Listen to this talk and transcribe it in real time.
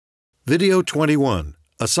Video 21.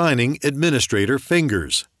 Assigning Administrator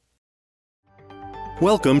Fingers.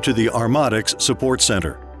 Welcome to the Armatix Support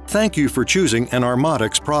Center. Thank you for choosing an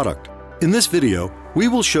Armatix product. In this video, we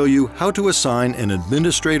will show you how to assign an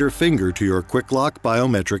administrator finger to your Quicklock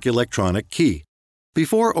biometric electronic key.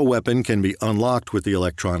 Before a weapon can be unlocked with the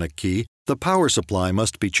electronic key, the power supply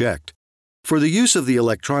must be checked. For the use of the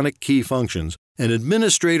electronic key functions, an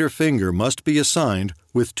administrator finger must be assigned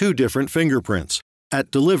with two different fingerprints.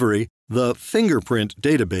 At delivery, the fingerprint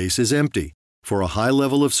database is empty. For a high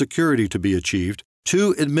level of security to be achieved,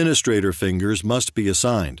 two administrator fingers must be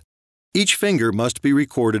assigned. Each finger must be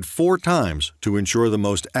recorded 4 times to ensure the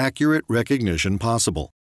most accurate recognition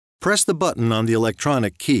possible. Press the button on the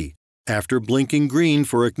electronic key. After blinking green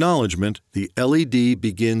for acknowledgement, the LED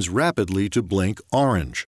begins rapidly to blink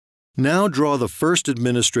orange. Now draw the first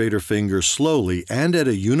administrator finger slowly and at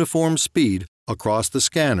a uniform speed across the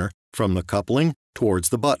scanner from the coupling towards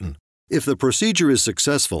the button. If the procedure is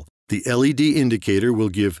successful, the LED indicator will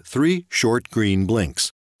give 3 short green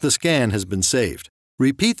blinks. The scan has been saved.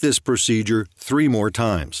 Repeat this procedure 3 more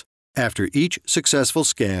times. After each successful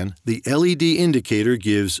scan, the LED indicator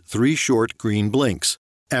gives 3 short green blinks.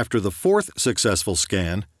 After the 4th successful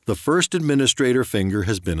scan, the first administrator finger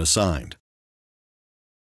has been assigned.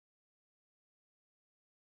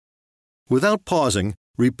 Without pausing,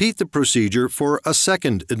 repeat the procedure for a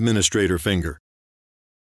second administrator finger.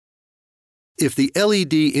 If the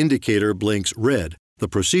LED indicator blinks red, the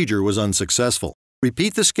procedure was unsuccessful.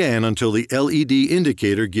 Repeat the scan until the LED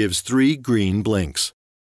indicator gives 3 green blinks.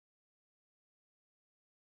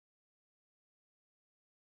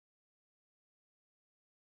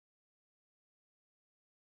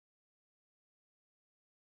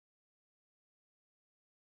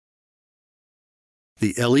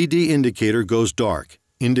 The LED indicator goes dark,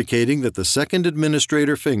 indicating that the second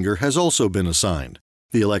administrator finger has also been assigned.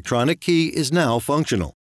 The electronic key is now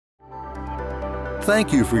functional.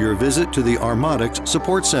 Thank you for your visit to the Armatix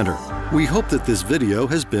Support Center. We hope that this video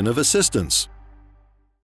has been of assistance.